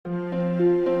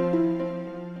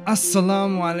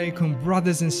Assalamu alaikum,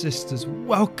 brothers and sisters.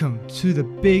 Welcome to the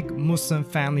Big Muslim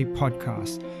Family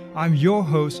Podcast. I'm your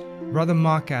host, Brother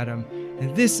Mark Adam,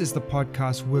 and this is the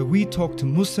podcast where we talk to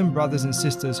Muslim brothers and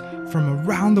sisters from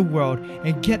around the world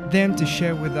and get them to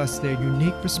share with us their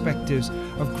unique perspectives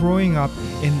of growing up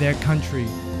in their country.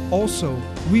 Also,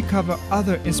 we cover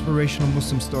other inspirational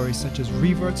Muslim stories such as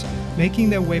reverts making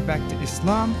their way back to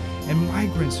Islam and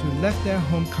migrants who left their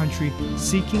home country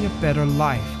seeking a better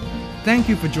life. Thank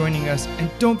you for joining us, and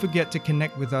don't forget to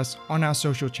connect with us on our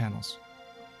social channels.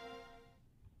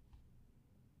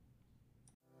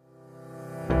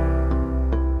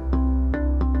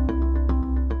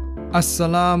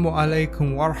 Assalamu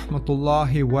alaikum wa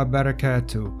rahmatullahi wa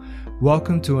barakatuh.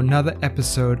 Welcome to another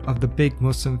episode of the Big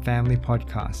Muslim Family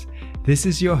Podcast. This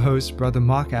is your host, Brother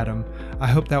Mark Adam. I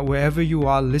hope that wherever you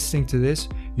are listening to this,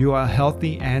 you are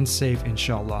healthy and safe,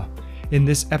 inshallah. In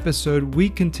this episode, we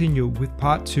continue with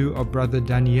part 2 of Brother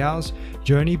Daniel's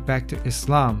journey back to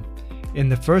Islam. In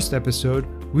the first episode,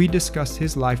 we discussed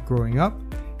his life growing up,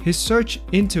 his search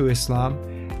into Islam,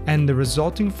 and the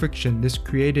resulting friction this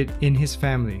created in his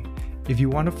family. If you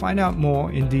want to find out more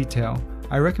in detail,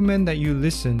 I recommend that you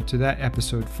listen to that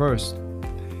episode first.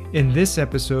 In this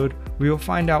episode, we will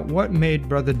find out what made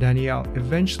Brother Daniel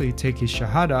eventually take his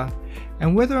Shahada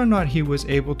and whether or not he was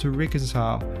able to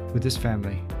reconcile with his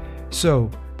family.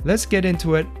 So, let's get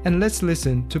into it and let's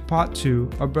listen to part 2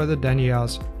 of Brother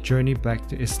Daniel's journey back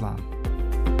to Islam.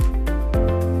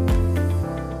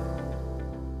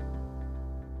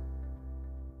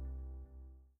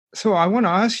 So I want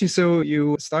to ask you, so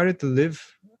you started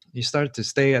to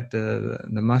stay at the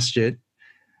masjid.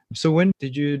 So when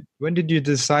did you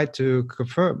decide to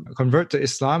convert to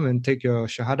Islam and take your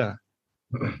Shahada?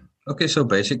 Okay, so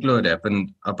basically what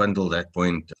happened up until that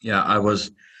point,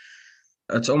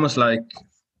 it's almost like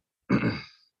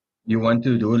you want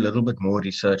to do a little bit more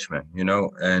research, man,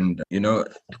 to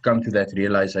come to that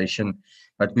realization.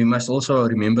 But we must also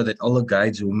remember that Allah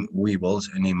guides whom He wills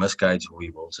and He misguides who He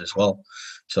wills as well.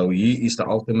 So He is the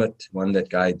ultimate one that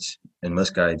guides and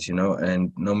misguides,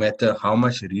 and no matter how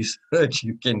much research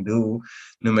you can do,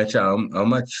 no matter how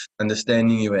much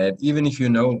understanding you have, even if you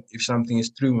know if something is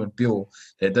true and pure,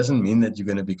 that doesn't mean that you're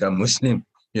going to become Muslim.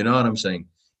 You know what I'm saying?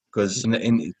 Because in the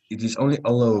end, it is only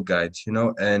Allah who guides,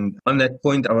 and on that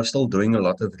point, I was still doing a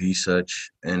lot of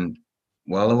research. And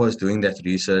while I was doing that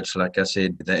research, like I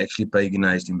said, they actually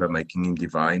paganized Him by making Him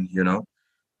divine,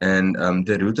 And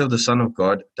the root of the Son of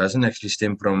God doesn't actually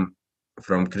stem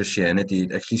from Christianity.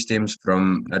 It actually stems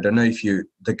from, I don't know if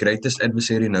the greatest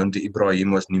adversary known to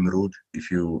Ibrahim was Nimrud,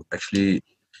 if you actually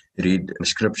read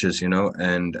scriptures,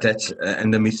 and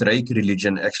the Mithraic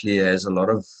religion actually has a lot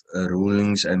of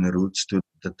rulings and roots to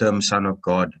the term Son of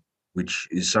God, which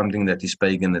is something that is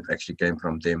pagan that actually came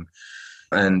from them.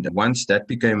 And once that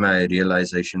became my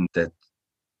realization that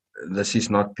this is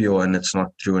not pure and it's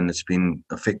not true and it's been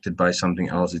affected by something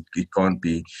else, it can't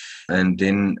be. And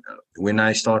then when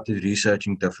I started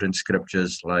researching different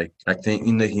scriptures, like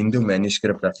in the Hindu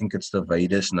manuscript, I think it's the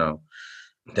Vedas now,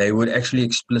 they would actually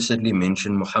explicitly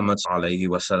mention Muhammad alayhi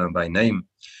wasallam by name.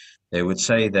 They would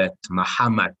say that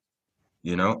Muhammad,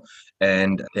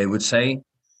 and they would say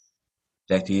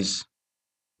that his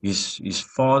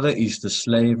father is the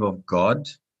slave of God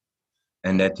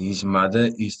and that his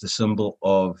mother is the symbol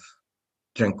of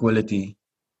tranquility,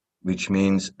 which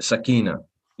means sakina,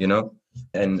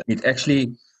 and it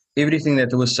actually, everything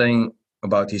that I was saying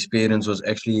about his parents was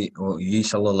actually, or he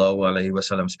sallallahu alayhi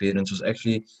wasallam's parents was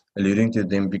actually alluding to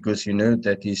them, because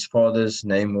that his father's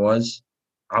name was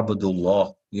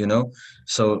Abdullah,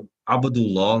 so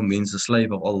Abdullah means the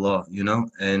slave of Allah,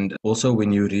 and also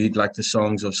when you read like the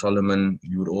Songs of Solomon,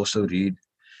 you would also read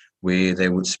where they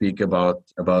would speak about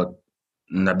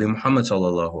Nabi Muhammad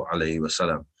sallallahu alayhi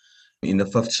wasallam. In the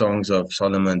 5th Songs of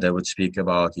Solomon, they would speak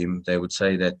about him. They would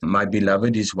say that my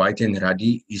beloved is white and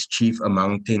ruddy, is chief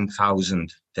among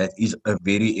 10,000. That is a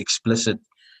very explicit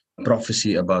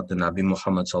prophecy about the Nabi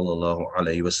Muhammad sallallahu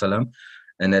alayhi wasallam.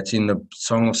 And that's in the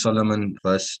Song of Solomon,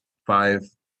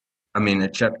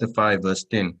 chapter 5, verse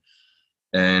 10.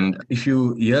 And if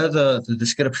you hear the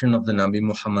description of the Nabi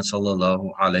Muhammad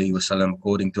sallallahu alayhi wasallam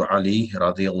according to Ali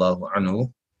radiallahu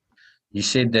anhu, he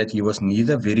said that he was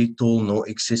neither very tall nor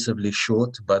excessively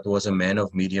short, but was a man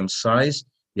of medium size.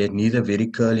 He had neither very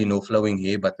curly nor flowing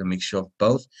hair, but a mixture of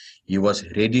both. He was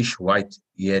reddish white.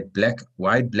 He had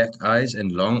wide black eyes and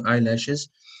long eyelashes.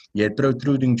 He had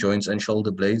protruding joints and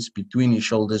shoulder blades. Between his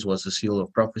shoulders was the seal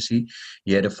of prophecy.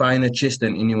 He had a finer chest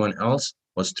than anyone else,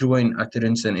 was truer in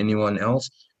utterance than anyone else,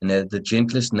 and had the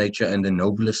gentlest nature and the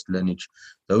noblest lineage.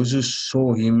 Those who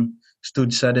saw him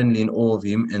stood suddenly in awe of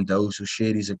him, and those who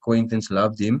shared his acquaintance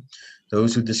loved him.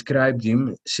 Those who described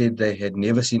him said they had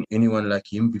never seen anyone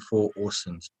like him before or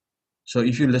since. So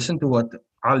if you listen to what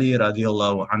Ali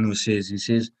radiallahu anhu says, he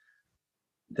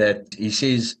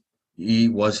says he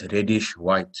was reddish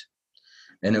white.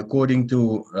 And according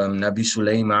to Nabi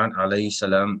Sulaiman alayhi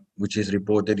salam, which is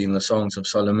reported in the Songs of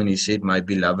Solomon, he said, "My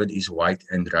beloved is white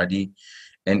and ruddy."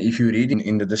 And if you read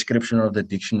in the description of the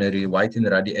dictionary, white and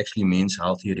ruddy actually means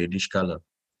healthy reddish color.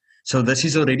 So this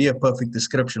is already a perfect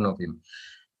description of him.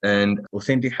 And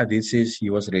authentic hadith says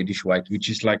he was reddish white, which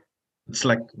is like, it's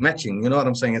like matching. You know what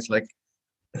I'm saying? It's like,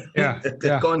 it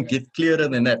can't get clearer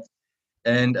than that.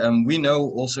 And we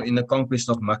know also in the conquest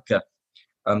of Makkah,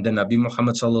 the Nabi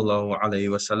Muhammad sallallahu alayhi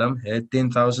wasallam had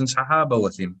 10,000 Sahaba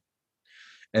with him.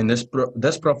 And this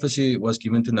prophecy was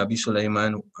given to Nabi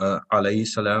Sulaiman alayhi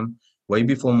salam way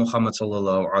before Muhammad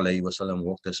sallallahu alayhi wasallam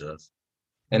walked this earth.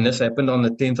 And this happened on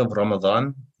the 10th of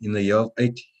Ramadan in the year of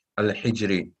 8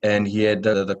 al-Hijri. And he had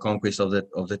the conquest of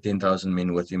the 10,000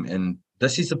 men with him. And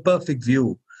this is a perfect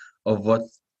view of what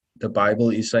the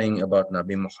Bible is saying about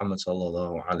Nabi Muhammad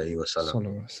sallallahu alayhi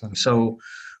wasallam. So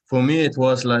for me, it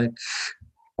was like,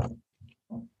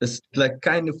 it's like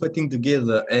kind of fitting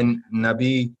together. And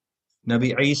Nabi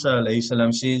Isa alayhi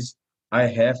salam says, I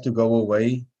have to go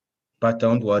away, but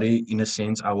don't worry, in a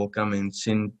sense, I will come and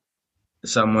send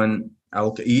someone.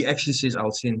 He actually says,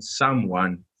 I'll send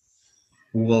someone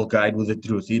who will guide with the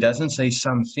truth. He doesn't say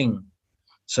something.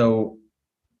 So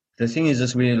the thing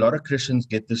is where a lot of Christians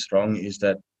get this wrong is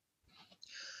that,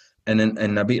 and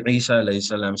Nabi Isa alayhi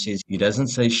salam says, he doesn't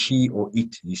say she or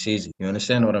it, he says it. You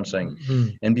understand what I'm saying? Mm-hmm.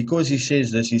 And because he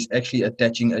says this, he's actually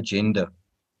attaching a gender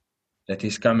that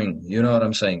is coming. You know what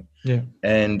I'm saying? Yeah.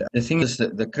 And the thing is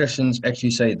that the Christians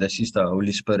actually say this is the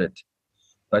Holy Spirit.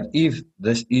 But if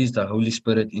this is the Holy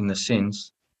Spirit in the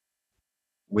sense,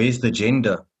 where's the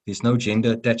gender? There's no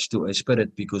gender attached to a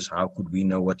spirit, because how could we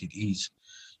know what it is?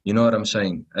 You know what I'm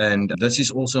saying? And this is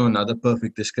also another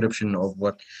perfect description of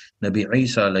what Nabi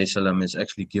Isa alayhi salam is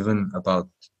actually given about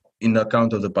in the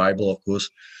account of the Bible, of course,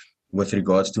 with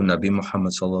regards to Nabi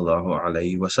Muhammad sallallahu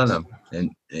alayhi wasallam.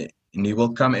 And he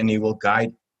will come and he will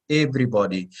guide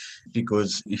everybody,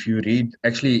 because if you read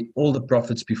actually all the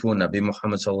prophets before Nabi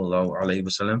Muhammad sallallahu alayhi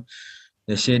wasallam,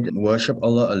 they said worship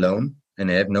Allah alone and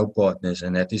have no partners,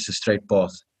 and that is the straight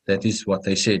path. That is what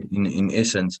they said in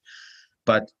essence.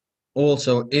 But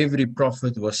also every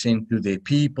prophet was sent to their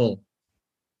people,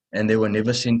 and they were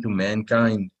never sent to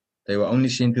mankind. They were only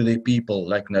sent to their people,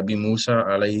 like Nabi Musa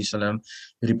alayhi salam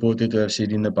reported to have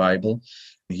said in the Bible,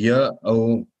 "Hear,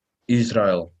 O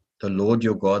Israel, the Lord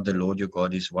your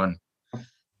God is one."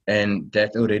 And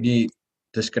that already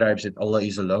describes that Allah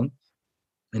is alone.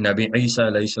 And Nabi Isa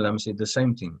alayhi salam said the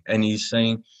same thing. And he's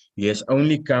saying he has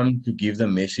only come to give the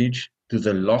message to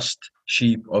the lost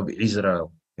sheep of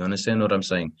Israel. You understand what I'm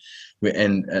saying?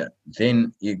 And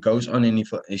then he goes on and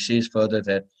he says further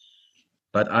that,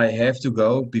 but I have to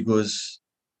go because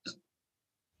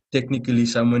technically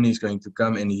someone is going to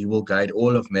come and he will guide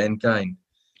all of mankind.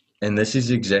 And this is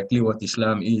exactly what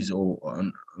Islam is, or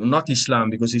not Islam,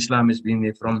 because Islam has been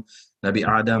there from Nabi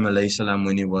Adam alayhi salam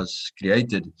when he was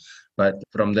created. But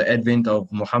from the advent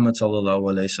of Muhammad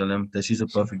sallallahu alayhi salam, this is a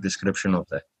perfect description of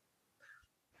that.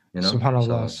 You know?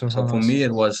 Subhanallah, so for me,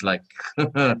 it was like,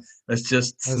 it's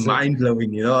just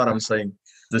mind-blowing, you know what I'm saying?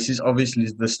 This is obviously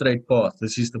the straight path.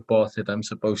 This is the path that I'm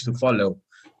supposed to follow.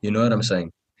 You know what I'm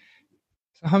saying?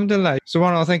 Alhamdulillah.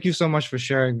 Subhanallah, thank you so much for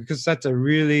sharing, because that's a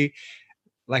really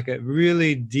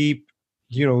deep,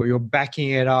 you're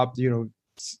backing it up,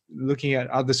 looking at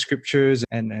other scriptures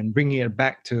and bringing it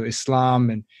back to Islam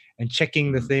and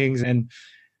checking the things. And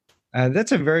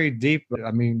that's a very deep,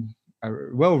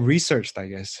 well researched, I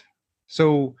guess.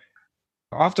 So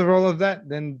after all of that,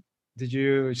 then did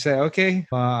you say, okay,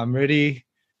 I'm ready,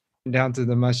 down to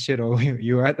the masjid, or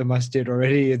you were at the masjid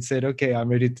already and said, okay, I'm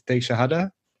ready to take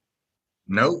Shahada?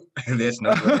 No, there's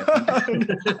no way.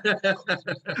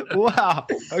 Wow.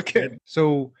 Okay.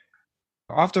 So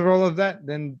after all of that,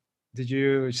 then did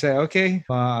you say, okay,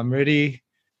 I'm ready,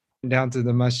 down to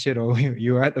the masjid, or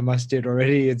you were at the masjid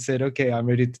already and said, okay, I'm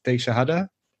ready to take Shahada?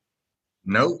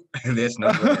 No, there's no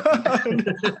way.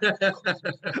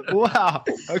 Wow.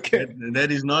 Okay.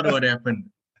 That is not what happened.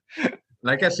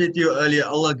 Like I said to you earlier,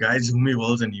 Allah guides whom He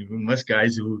wills, and He must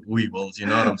guide who He wills. You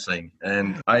know what I'm saying?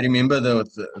 And I remember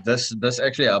this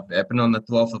actually happened on the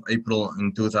 12th of April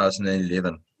in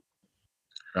 2011.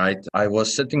 Right, I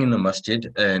was sitting in the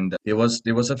masjid, and there was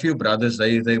a few brothers.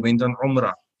 They went on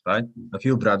Umrah, right? A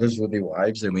few brothers with their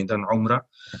wives, they went on Umrah.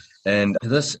 And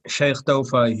this Sheikh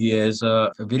Taufa, he has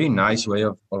a very nice way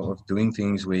of doing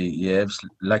things where he has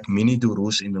like mini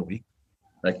durus in the week.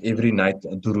 Like every night,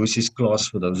 durus is class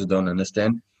for those who don't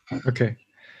understand. Okay.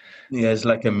 He has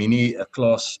like a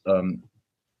class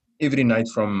every night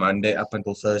from Monday up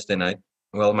until Thursday night.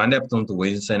 Well, Monday up until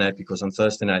Wednesday night, because on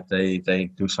Thursday night they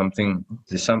do something.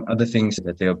 There's some other things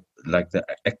that they're like the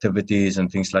activities and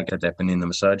things like that happen in the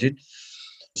masajid.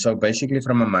 So basically,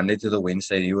 from a Monday to the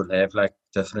Wednesday, you would have like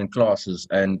different classes,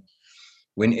 and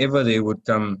whenever they would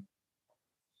come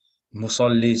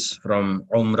musallis from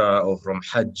Umrah or from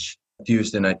Hajj,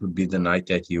 Tuesday night would be the night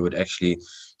that you would actually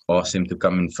ask them to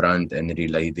come in front and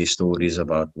relay their stories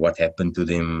about what happened to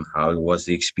them, how was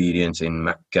the experience in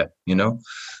Mecca,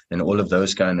 and all of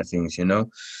those kind of things,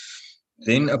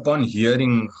 Then upon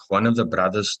hearing one of the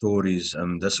brothers' stories,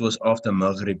 this was after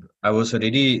Maghrib, I was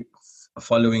already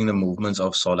following the movements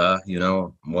of Salah,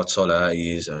 what Salah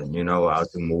is, and how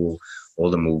to move, all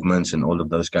the movements and all of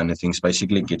those kind of things,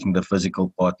 basically getting the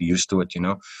physical part used to it,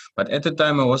 But at the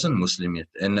time I wasn't Muslim yet,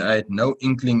 and I had no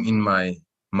inkling in my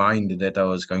mind that I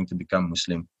was going to become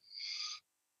Muslim.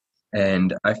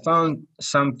 And I found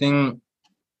something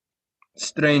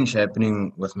strange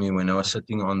happening with me when I was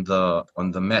sitting on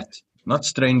the mat. Not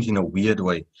strange in a weird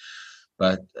way,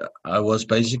 but I was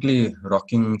basically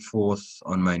rocking forth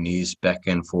on my knees, back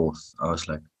and forth. I was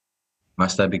like,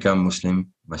 must I become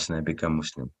Muslim? Mustn't I become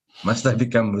Muslim? Must I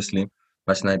become Muslim?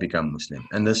 Mustn't I become Muslim?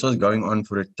 And this was going on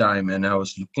for a time, and I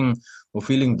was looking or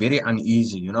feeling very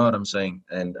uneasy, you know what I'm saying?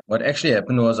 And what actually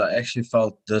happened was I actually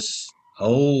felt this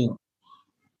whole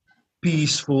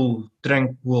peaceful,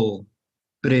 tranquil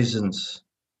presence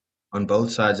on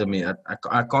both sides of me.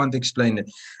 I can't explain it.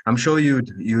 I'm sure you'd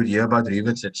hear about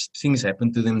rivets that things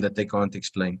happen to them that they can't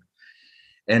explain.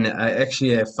 And I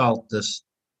actually have felt this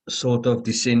sort of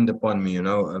descend upon me,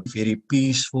 a very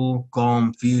peaceful,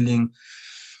 calm feeling.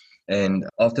 And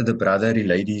after the brother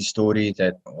relayed his story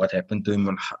that what happened to him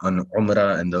on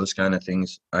Umrah and those kind of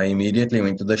things, I immediately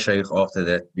went to the Shaykh after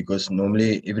that, because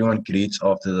normally everyone greets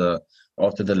after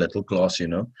the little class,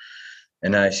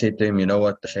 And I said to him, you know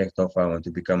what, Sheikh Taufa, I want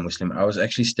to become Muslim. I was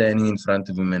actually standing in front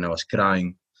of him and I was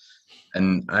crying.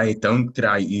 And I don't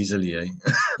cry easily,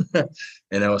 eh?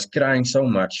 And I was crying so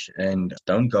much, and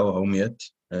don't go home yet.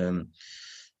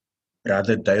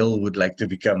 Brother Dale would like to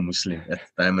become Muslim. At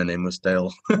the time, my name was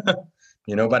Dale.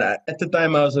 But at the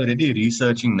time I was already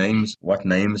researching names, what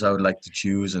names I would like to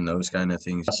choose and those kind of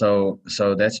things. So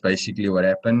that's basically what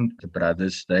happened. The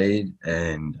brothers stayed,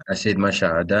 and I said my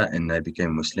Shahada, and I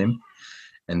became Muslim.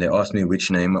 And they asked me which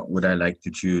name would I like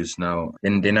to choose now.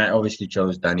 And then I obviously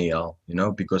chose Daniel,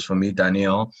 because for me,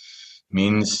 Daniel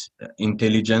means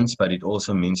intelligence, but it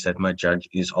also means that my judge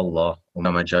is Allah.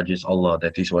 My judge is Allah.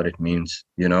 That is what it means,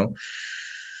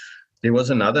 There was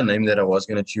another name that I was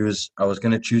going to choose. I was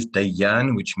going to choose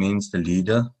Dayan, which means the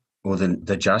leader, or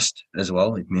the just as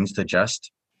well. It means the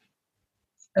just.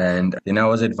 And then I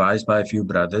was advised by a few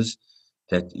brothers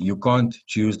that you can't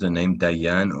choose the name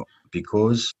Dayan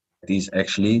because it is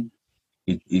actually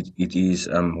it is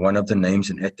one of the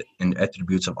names and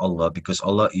attributes of Allah, because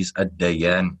Allah is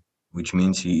Ad-Dayan, which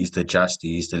means He is the just,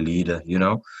 He is the leader,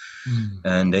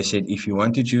 And they said if you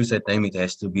want to choose that name, it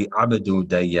has to be Abdul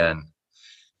Dayan.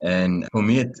 And for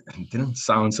me, it didn't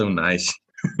sound so nice,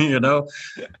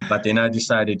 But then I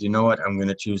decided, you know what, I'm going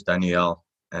to choose Daniel.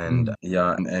 And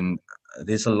and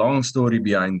there's a long story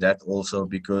behind that also,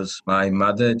 because my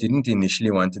mother didn't initially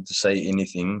wanted to say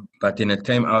anything, but then it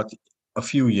came out a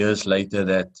few years later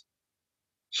that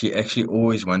she actually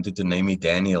always wanted to name me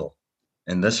Daniel.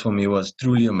 And this for me was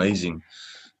truly amazing.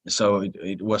 So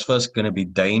it was first going to be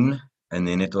Dane, and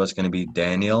then it was going to be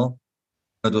Daniel.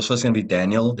 It was first going to be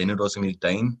Daniel, then it was going to be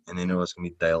Dane, and then it was going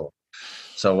to be Dale.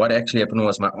 So what actually happened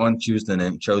was my aunt chose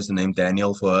the name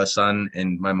Daniel for her son,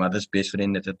 and my mother's best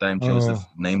friend at the time chose the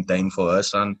name Dane for her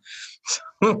son.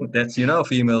 So that's,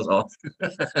 females are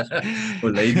for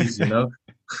ladies,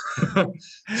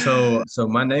 So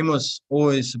my name was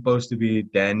always supposed to be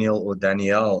Daniel or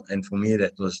Danielle, and for me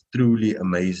that was truly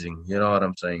amazing. You know what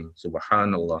I'm saying?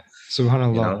 Subhanallah.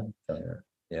 Subhanallah.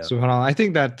 Yeah. Subhanallah. I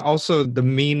think that also the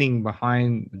meaning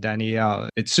behind Daniel,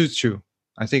 it suits you.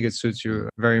 I think it suits you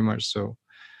very much so.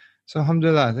 So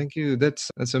alhamdulillah, thank you.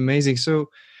 That's amazing. So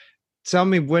tell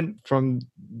me, when from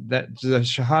the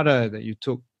Shahada that you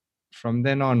took, from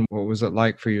then on, what was it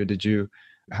like for you?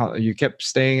 How you kept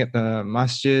staying at the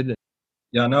masjid?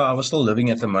 Yeah, no, I was still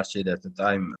living at the masjid at the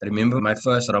time. I remember my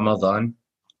first Ramadan,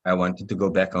 I wanted to go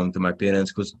back home to my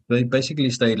parents, because they basically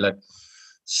stayed like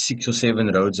 6 or 7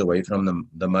 roads away from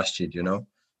the masjid,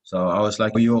 So I was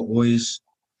like, you're always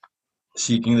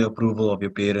seeking the approval of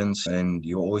your parents, and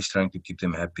you're always trying to keep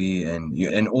them happy,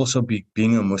 and also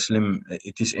being a Muslim,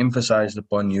 it is emphasized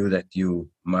upon you that you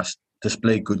must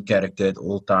display good character at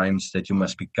all times, that you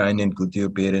must be kind and good to your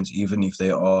parents even if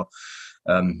they are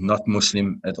not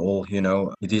Muslim at all.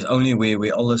 It is only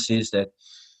where Allah says that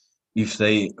if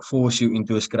they force you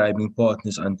into ascribing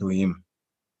partners unto him,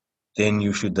 then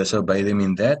you should disobey them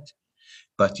in that,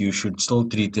 but you should still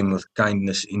treat them with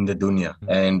kindness in the dunya.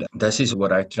 And this is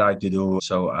what I try to do.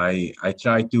 So I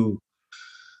try to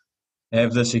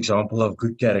have this example of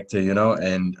good character,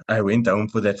 and I went home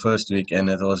for that first week and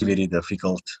it was very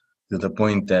difficult, to the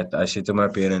point that I said to my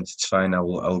parents, it's fine,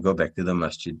 I'll go back to the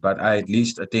masjid. But I at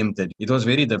least attempted. It was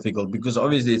very difficult because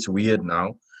obviously it's weird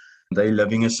now. They're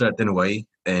living a certain way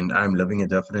and I'm living a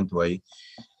different way.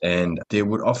 And there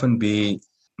would often be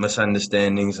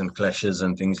misunderstandings and clashes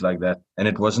and things like that. And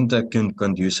it wasn't a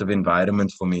conducive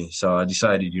environment for me. So I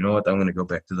decided, you know what, I'm going to go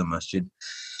back to the masjid.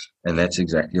 And that's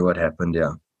exactly what happened.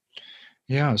 Yeah.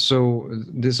 Yeah, so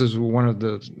this is one of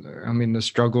the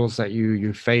struggles that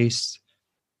you faced.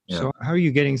 Yeah. So how are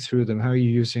you getting through them? How are you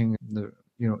using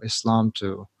Islam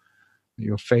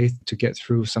your faith to get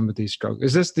through some of these struggles?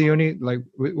 Is this the only,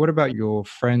 what about your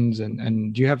friends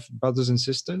and do you have brothers and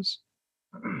sisters?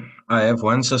 I have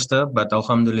one sister, but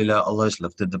alhamdulillah, Allah has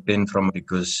lifted the pen from her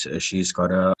because she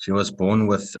was born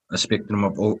with a spectrum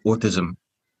of autism.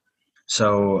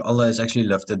 So Allah has actually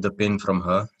lifted the pen from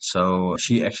her. So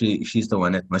she's the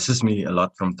one that misses me a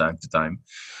lot from time to time.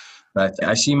 But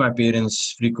I see my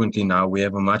parents frequently now. We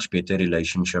have a much better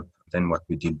relationship than what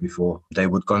we did before. They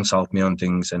would consult me on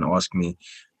things and ask me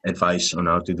advice on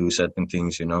how to do certain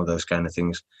things, those kind of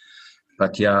things.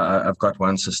 But yeah, I've got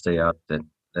one sister out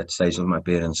that stays with my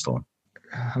parents still.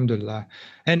 Alhamdulillah.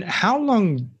 And how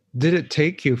long did it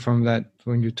take you from that,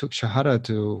 when you took Shahada,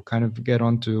 to kind of get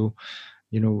onto,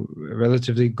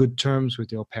 relatively good terms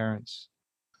with your parents?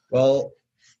 Well,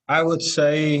 I would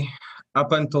say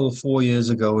up until 4 years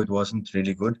ago, it wasn't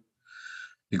really good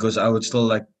because I would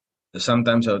still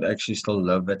sometimes I would actually still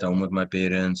live at home with my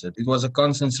parents. It was a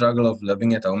constant struggle of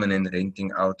living at home and then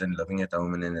renting out and living at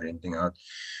home and then renting out.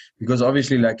 Because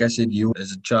obviously, like I said, you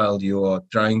as a child, you are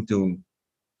trying to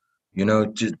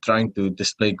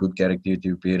display good character to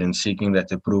your parents, seeking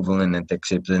that approval and that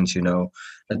acceptance,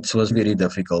 it was very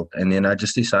difficult. And then I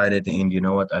just decided in, you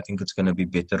know what, I think it's going to be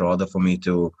better rather for me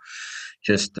to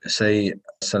just say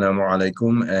Assalamu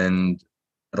alaikum and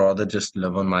rather just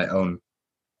live on my own.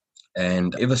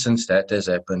 And ever since that has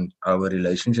happened, our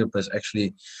relationship has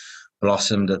actually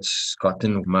blossomed. It's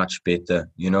gotten much better.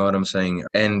 You know what I'm saying?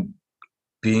 And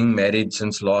being married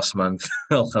since last month,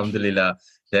 alhamdulillah,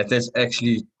 that has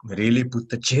actually really put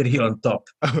the cherry on top.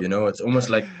 It's almost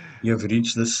like you've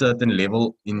reached a certain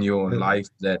level in your life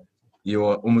that you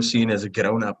are almost seen as a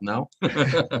grown-up now.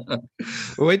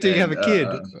 Wait till you have a kid.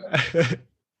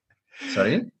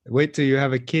 Sorry? Wait till you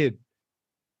have a kid.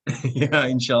 Yeah,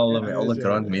 inshallah. May Allah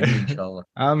grant me, inshallah.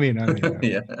 Ameen.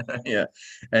 Yeah.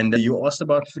 And you asked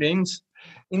about friends.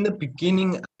 In the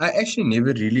beginning, I actually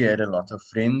never really had a lot of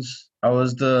friends. I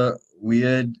was the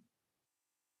weird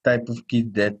type of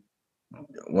kid that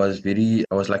I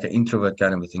was like an introvert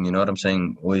kind of a thing, you know what I'm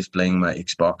saying? Always playing my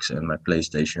Xbox and my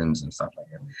PlayStations and stuff like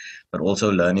that. But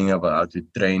also learning about how to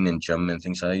train and gym and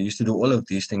things. I used to do all of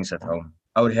these things at home.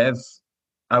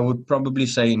 I would probably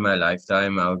say in my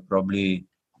lifetime,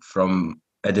 from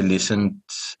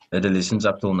adolescence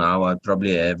up till now, I'd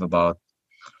probably have about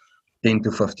 10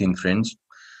 to 15 friends.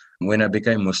 When I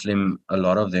became Muslim, a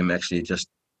lot of them actually just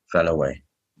fell away.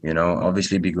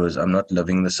 Obviously because I'm not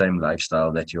living the same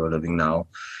lifestyle that you're living now.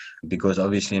 Because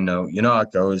obviously, how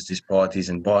it goes, these parties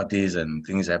and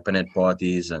things happen at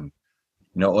parties and,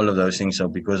 all of those things. So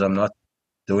because I'm not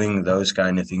doing those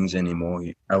kind of things anymore,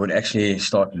 I would actually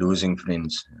start losing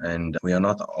friends, and we are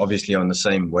not obviously on the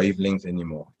same wavelength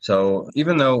anymore. So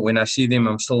even though when I see them,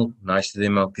 I'm still nice to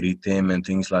them, I'll greet them and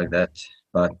things like that.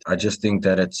 But I just think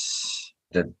that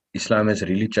that Islam has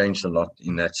really changed a lot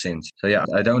in that sense. So yeah,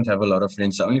 I don't have a lot of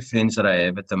friends. The only friends that I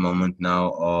have at the moment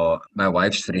now are my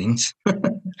wife's friends,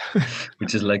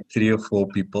 which is like 3 or 4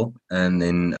 people. And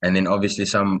then obviously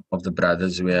some of the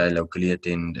brothers where I locally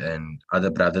attend and other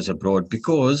brothers abroad.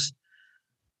 Because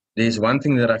there's one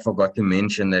thing that I forgot to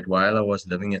mention, that while I was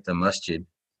living at the masjid,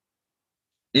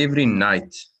 every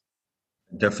night,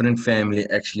 different family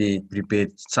actually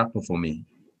prepared supper for me.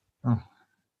 Oh.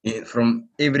 From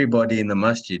everybody in the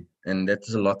masjid, and that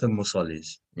is a lot of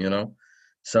musallis,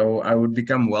 so I would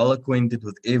become well acquainted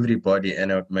with everybody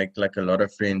and I would make like a lot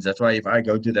of friends. That's why if I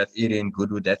go to that area in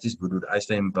Goodwood, that is Goodwood, I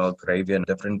stay in Belgravia,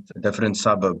 different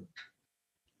suburb,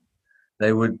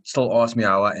 they would still ask me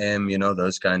how I am,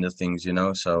 those kind of things,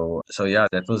 So yeah,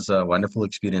 that was a wonderful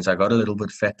experience. I got a little bit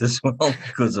fat as well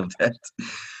because of that.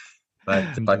 But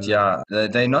Alhamdulillah. yeah,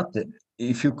 they're not.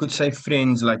 If you could say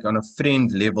friends, like on a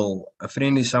friend level, a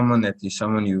friend is someone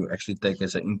you actually take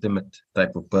as an intimate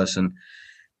type of person.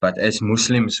 But as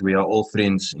Muslims, we are all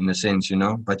friends in a sense,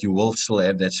 But you will still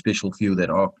have that special few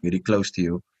that are very close to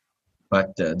you.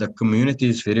 But the community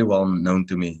is very well known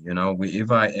to me,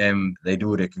 Wherever I am, they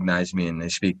do recognize me and they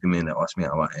speak to me and they ask me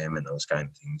how I am and those kind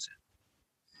of things.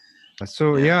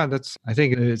 So Yeah. yeah, I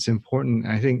think it's important.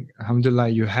 I think, alhamdulillah,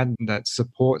 you had that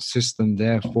support system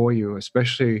there for you,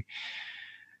 especially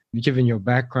given your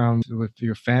background with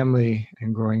your family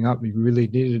and growing up. You really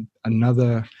needed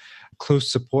another close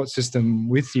support system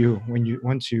with you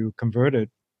once you converted.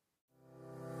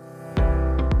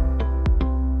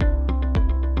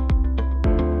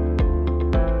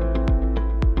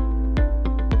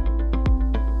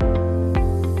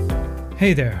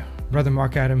 Hey there, Brother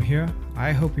Mark Adam here.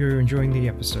 I hope you're enjoying the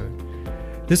episode.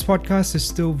 This podcast is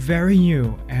still very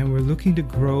new and we're looking to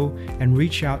grow and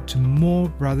reach out to more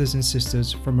brothers and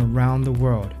sisters from around the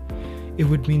world. It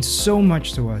would mean so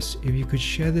much to us if you could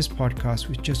share this podcast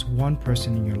with just one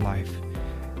person in your life.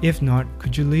 If not,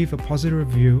 could you leave a positive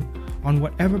review on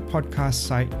whatever podcast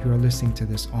site you are listening to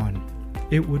this on?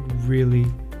 It would really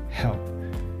help.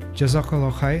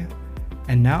 Jazakallah khair.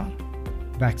 And now,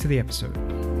 back to the episode.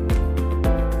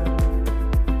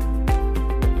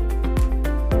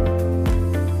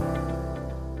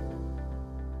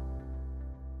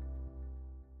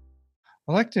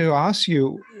 I'd like to ask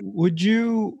you,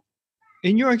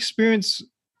 in your experience,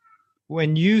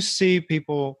 when you see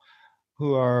people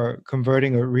who are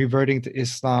converting or reverting to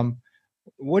Islam,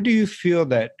 what do you feel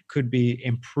that could be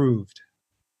improved?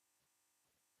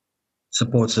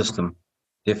 Support system,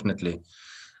 definitely.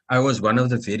 I was one of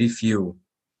the very few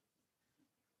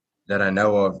that I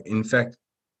know of. In fact,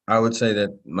 I would say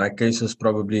that my case is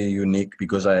probably unique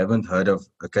because I haven't heard of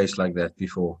a case like that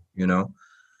before,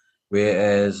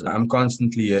 Whereas I'm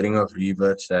constantly hearing of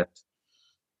reverts that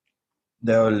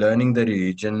they are learning the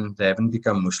religion, they haven't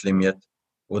become Muslim yet,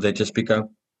 or they just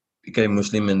became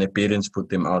Muslim and their parents put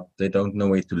them out. They don't know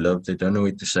where to live, they don't know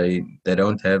what to say, they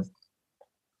don't have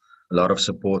a lot of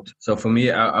support. So for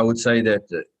me, I would say that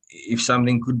if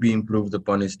something could be improved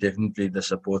upon, it's definitely the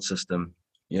support system.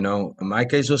 My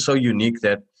case was so unique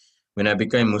that when I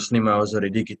became Muslim, I was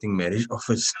already getting marriage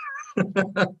offers.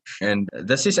 And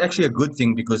this is actually a good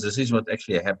thing because this is what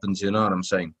actually happens, you know what I'm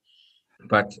saying?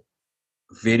 But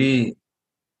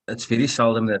it's very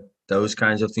seldom that those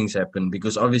kinds of things happen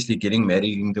because obviously getting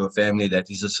married into a family,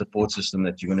 that is a support system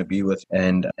that you're going to be with,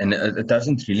 and it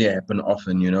doesn't really happen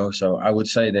often, So I would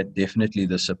say that definitely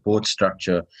the support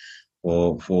structure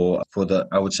for the,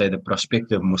 I would say, the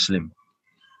prospective Muslim,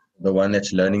 the one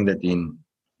that's learning the deen,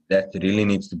 that really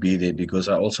needs to be there. Because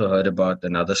I also heard about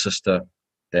another sister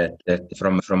that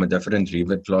from a different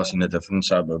revert class in a different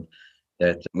suburb,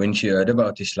 that when she heard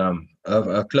about Islam,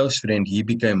 a close friend, he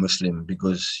became Muslim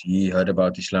because he heard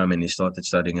about Islam and he started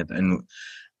studying it. And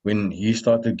when he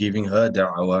started giving her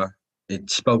da'wah, it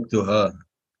spoke to her,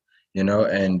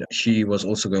 and she was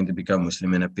also going to become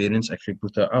Muslim, and her parents actually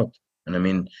put her out. And I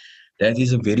mean, that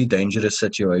is a very dangerous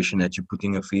situation, that you're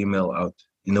putting a female out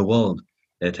in a world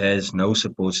that has no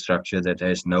support structure, that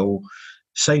has no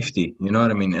safety, you know what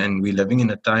I mean? And we're living in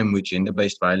a time where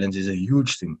gender-based violence is a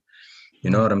huge thing. You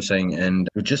know what I'm saying? And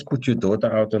to just put your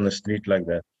daughter out on the street like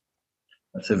that,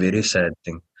 that's a very sad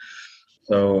thing.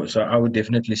 So I would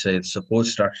definitely say the support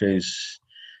structure is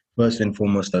first and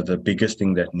foremost the biggest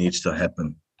thing that needs to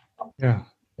happen.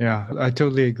 Yeah, I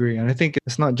totally agree. And I think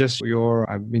it's not just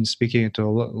I've been speaking to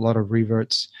a lot of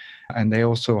reverts, and they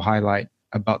also highlight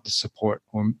about the support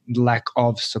or lack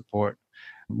of support.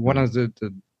 One of the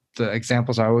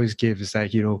examples I always give is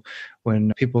that,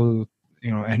 when people,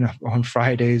 end up on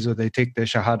Fridays or they take their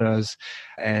shahadas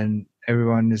and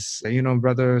everyone is,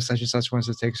 brother such and such wants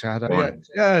to take shahada. Right.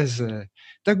 Yes,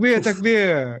 takbir,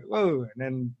 takbir, whoa. And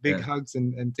then big hugs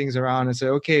and things around and say,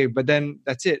 okay, but then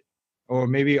that's it. Or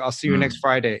maybe I'll see you next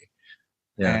Friday.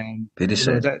 Yeah, and it's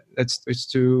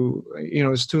too,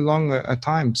 it's too long a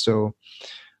time. So,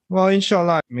 well,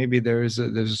 inshallah, maybe there's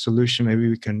a solution. Maybe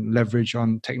we can leverage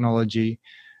on technology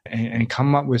and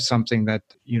come up with something that,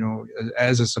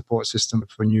 as a support system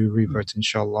for new reverts,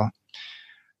 inshallah.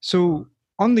 So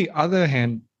on the other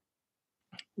hand,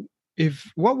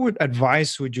 what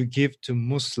advice would you give to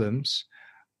Muslims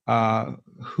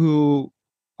who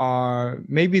are,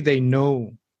 maybe they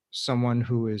know someone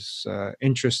who is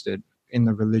interested in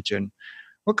the religion?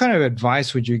 What kind of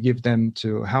advice would you give them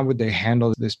to how would they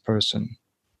handle this person?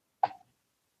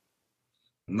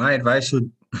 My advice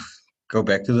would go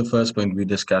back to the first point we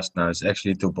discussed now, is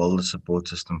actually to build a support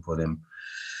system for them.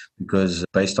 Because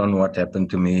based on what happened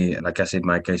to me, like I said,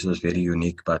 my case was very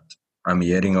unique, but I'm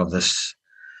hearing of this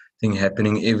thing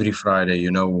happening every Friday,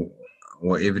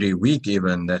 or every week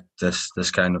even, that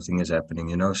this kind of thing is happening,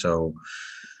 So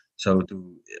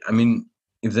I mean,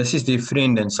 if this is their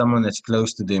friend and someone that's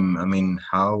close to them, I mean,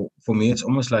 for me, it's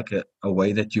almost like a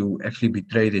way that you actually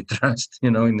betray their trust,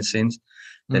 in the sense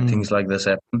that things like this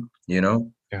happen. Yeah.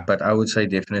 But I would say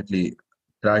definitely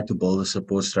try to build a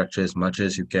support structure as much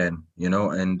as you can,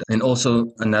 and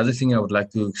also another thing I would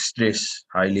like to stress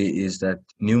highly is that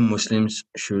new Muslims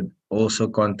should also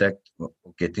contact or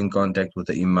get in contact with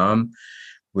the Imam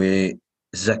where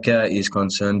zakah is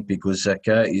concerned, because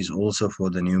zakah is also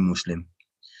for the new Muslim.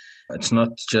 It's not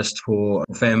just for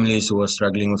families who are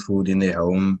struggling with food in their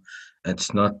home.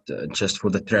 It's not just for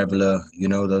the traveler,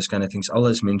 those kind of things. Allah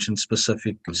has mentioned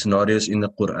specific scenarios in the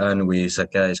Quran where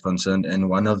zakah is concerned,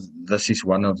 and this is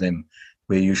one of them,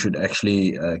 where you should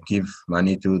actually give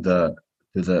money to the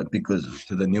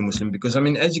new Muslim, because I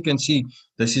mean, as you can see,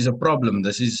 this is a problem.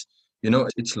 This is,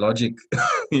 it's logic.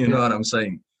 You know what I'm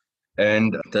saying?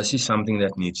 And this is something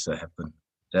that needs to happen.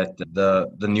 That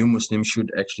the new Muslim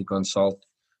should actually consult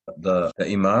the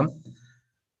Imam.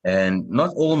 And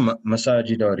not all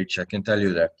masajid are rich, I can tell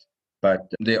you that.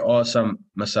 But there are some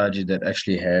masajid that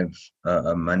actually have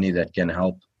money that can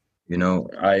help.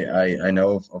 I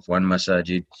know of one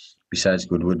masajid besides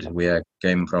Goodwood, where I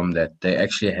came from, that they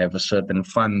actually have a certain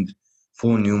fund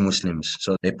for new Muslims.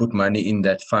 So they put money in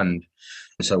that fund.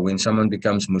 So when someone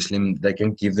becomes Muslim, they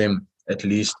can give them at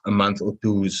least a month or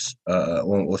two's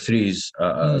or three's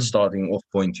starting off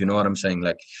point. You know what I'm saying?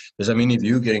 Like, because I mean, if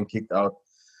you're getting kicked out,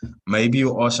 maybe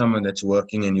you are someone that's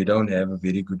working and you don't have a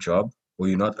very good job, or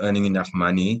you're not earning enough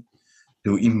money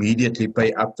to immediately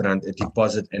pay upfront a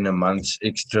deposit and a month's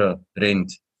extra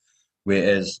rent.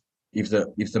 Whereas if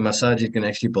the masajid can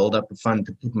actually build up a fund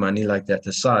to put money like that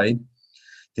aside,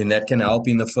 then that can help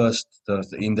in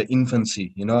in the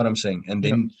infancy. You know what I'm saying? And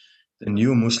then the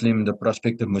new Muslim, the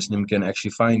prospective Muslim, can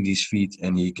actually find his feet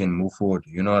and he can move forward.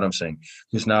 You know what I'm saying?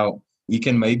 Because now he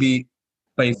can maybe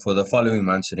pay for the following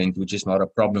month's rent, which is not a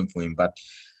problem for him. But,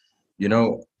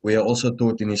 we are also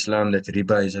taught in Islam that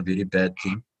riba is a very bad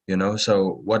thing.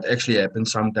 So what actually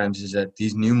happens sometimes is that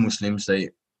these new Muslims, they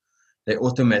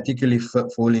automatically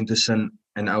fall into sin,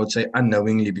 and I would say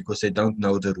unknowingly, because they don't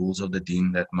know the rules of the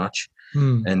deen that much.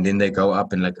 And then they go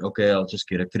up and like, okay, I'll just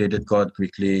get a credit card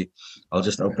quickly. I'll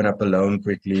just open up a loan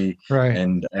quickly. Right.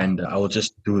 And I'll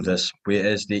just do this.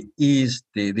 Whereas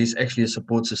there's actually a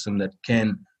support system that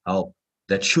can help,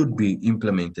 that should be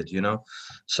implemented,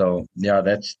 So yeah,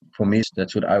 for me,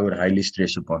 that's what I would highly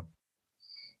stress upon.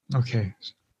 Okay.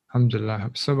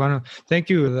 Alhamdulillah. Subhanallah. Thank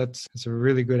you. That's a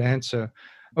really good answer.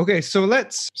 Okay, so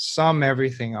let's sum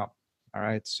everything up. All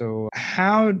right. So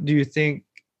how do you think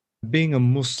being a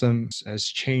Muslim has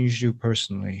changed you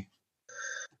personally?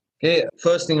 Okay,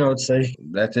 first thing I would say,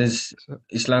 that is,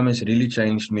 Islam has really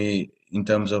changed me in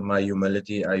terms of my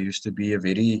humility. I used to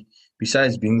be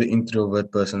besides being the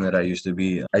introvert person that I used to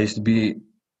be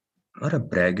not a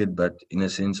braggart, but in a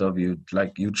sense of you'd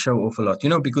show off a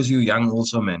lot, because you're young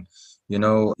also, man.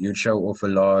 You'd show off a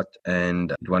lot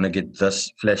and you'd want to get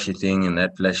this flashy thing and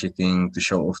that flashy thing to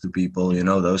show off to people,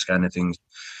 those kind of things.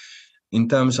 In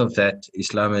terms of that,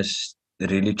 Islam has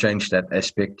really changed that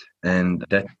aspect, and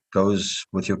that goes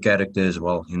with your character as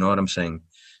well. You know what I'm saying?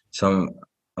 So,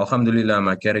 alhamdulillah,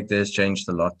 my character has changed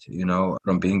a lot,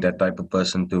 from being that type of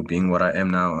person to being what I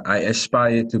am now. I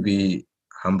aspire to be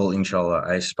humble, inshallah.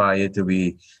 I aspire to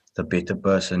be the better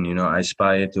person, I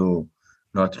aspire to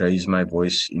not raise my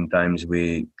voice in times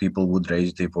where people would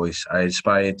raise their voice. I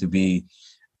aspire to be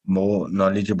more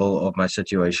knowledgeable of my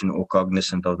situation, or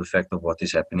cognizant of the fact of what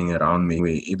is happening around me,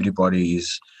 where everybody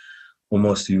is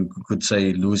almost, you could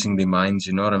say, losing their minds.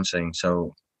 You know what I'm saying?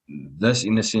 So this,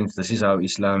 in a sense, this is how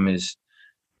Islam has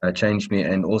changed me.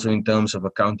 And also in terms of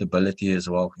accountability as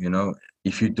well.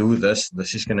 If you do this,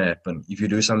 this is going to happen. If you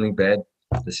do something bad,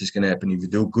 this is going to happen. If you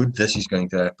do good, this is going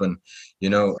to happen.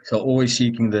 So always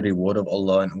seeking the reward of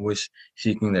Allah, and always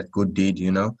seeking that good deed,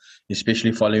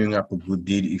 especially following up a good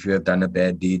deed if you have done a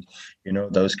bad deed,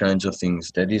 those kinds of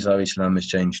things. That is how Islam has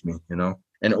changed me,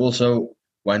 and also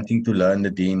wanting to learn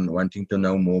the deen, wanting to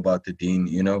know more about the deen,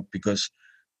 because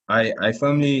I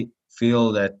firmly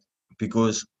feel that,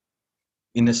 because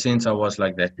in a sense I was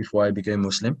like that before I became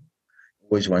Muslim,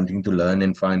 always wanting to learn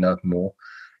and find out more.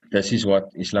 This is what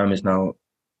Islam is now,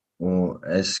 or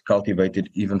has cultivated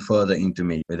even further into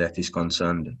me, where that is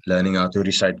concerned. Learning how to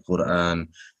recite Quran,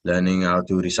 learning how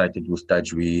to recite it with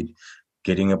tajweed,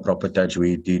 getting a proper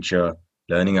tajweed teacher,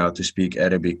 learning how to speak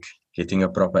Arabic, getting a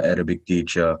proper Arabic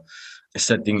teacher,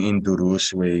 sitting in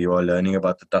durus where you are learning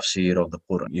about the tafsir of the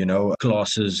Quran,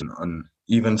 classes on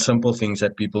even simple things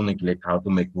that people neglect, how to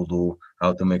make wudu,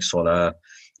 how to make salah.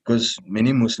 Because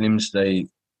many Muslims, they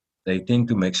tend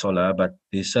to make salah, but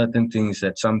there's certain things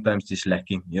that sometimes is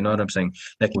lacking. You know what I'm saying?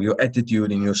 Like your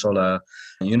attitude in your salah,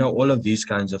 all of these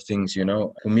kinds of things,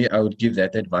 For me, I would give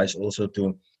that advice also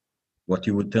to what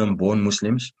you would term born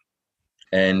Muslims.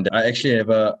 And I actually have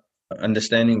a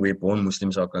understanding where born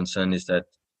Muslims are concerned is that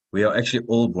we are actually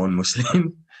all born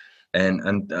Muslim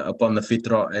and upon the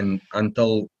fitrah, and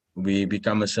until we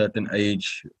become a certain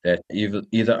age that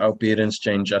either our parents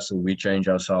change us or we change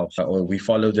ourselves, or we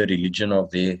follow the religion of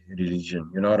their religion.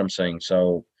 You know what I'm saying?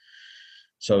 So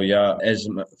yeah,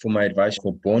 for my advice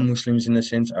for born Muslims in a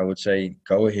sense, I would say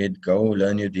go ahead, go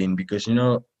learn your deen, because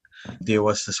there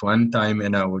was this one time,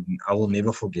 and I will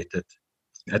never forget it.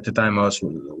 At the time, I was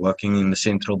working in the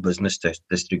Central Business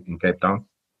District in Cape Town.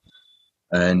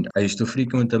 And I used to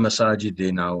frequent the masajid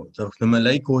there now. The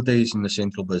Malay Quarter is in the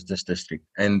Central Business District,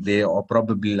 and there are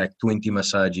probably like 20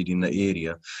 masajid in the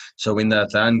area. So when the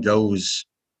adhan goes,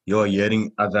 you're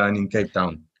hearing adhan in Cape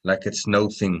Town like it's no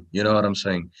thing. You know what I'm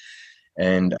saying?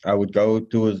 And I would go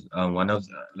to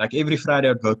every Friday,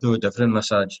 I'd go to a different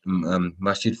masjid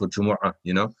for Jumu'ah,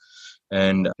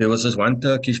 And there was this one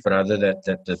Turkish brother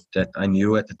that I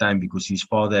knew at the time because his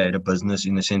father had a business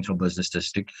in the Central Business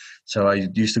District. So I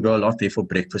used to go a lot there for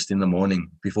breakfast in the morning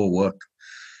before work.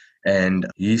 And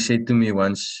he said to me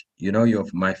once,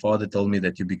 my father told me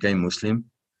that you became Muslim,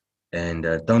 and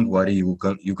don't worry,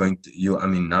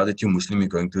 now that you're Muslim, you're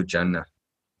going to Jannah.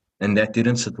 And that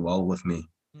didn't sit well with me,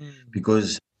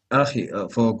 because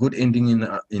for a good ending in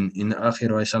the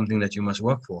akhirah is something that you must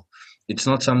work for. It's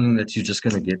not something that you're just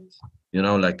going to get,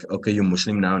 okay, you're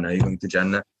Muslim now you're going to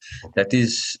Jannah. That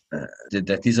is a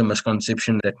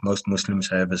misconception that most Muslims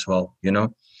have as well,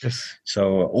 Yes.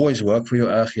 So always work for your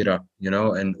akhirah,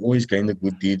 and always gain the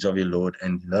good deeds of your Lord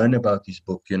and learn about his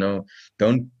book,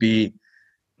 Don't be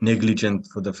negligent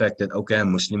for the fact that, okay,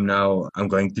 I'm Muslim now, I'm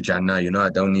going to Jannah, I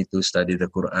don't need to study the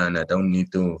Quran, I don't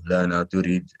need to learn how to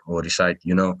read or recite,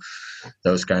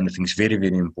 those kind of things. Very,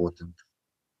 very important.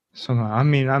 So, I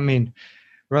mean,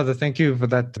 brother, thank you for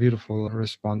that beautiful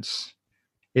response.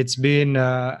 It's been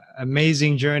an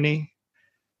amazing journey.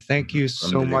 Thank you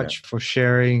so much for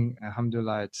sharing.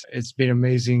 Alhamdulillah. It's been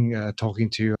amazing talking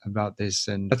to you about this.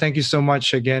 And thank you so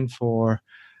much again for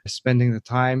spending the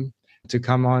time to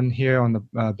come on here on the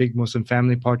Big Muslim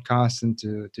Family podcast and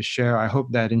to share. I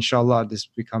hope that inshallah this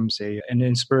becomes an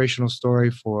inspirational story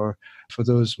for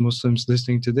those Muslims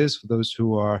listening to this, for those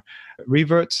who are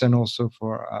reverts, and also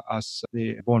for us,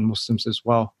 the born Muslims as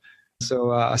well. So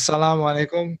assalamu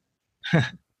alaikum.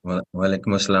 Wa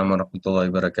alaikum assalam wa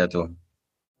rahmatullahi wa barakatuh.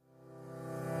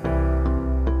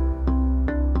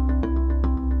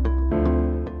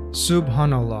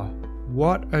 Subhanallah,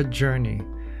 what a journey.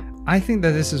 I think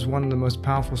that this is one of the most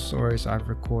powerful stories I've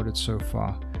recorded so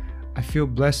far. I feel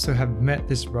blessed to have met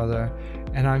this brother,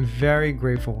 and I'm very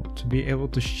grateful to be able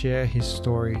to share his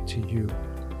story to you.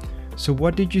 So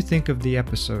what did you think of the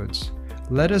episodes?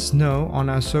 Let us know on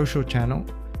our social channel.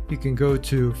 You can go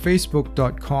to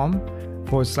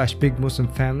facebook.com/Big Muslim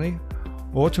Family,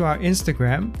 or to our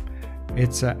Instagram.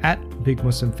 It's at Big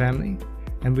Muslim Family,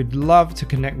 and we'd love to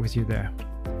connect with you there.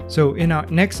 So in our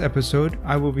next episode,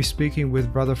 I will be speaking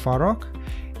with Brother Farooq.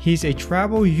 He's a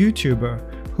travel YouTuber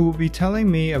who will be telling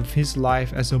me of his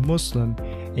life as a Muslim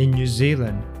in New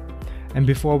Zealand. And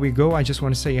before we go, I just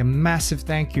want to say a massive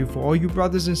thank you for all you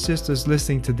brothers and sisters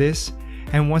listening to this.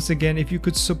 And once again, if you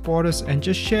could support us and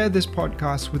just share this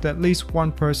podcast with at least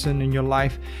one person in your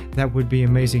life, that would be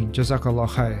amazing. Jazakallah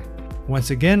khair.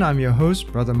 Once again, I'm your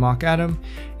host, Brother Mark Adam,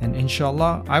 and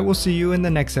inshallah, I will see you in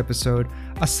the next episode.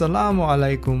 Assalamu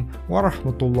alaikum wa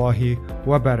rahmatullahi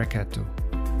wa barakatuh.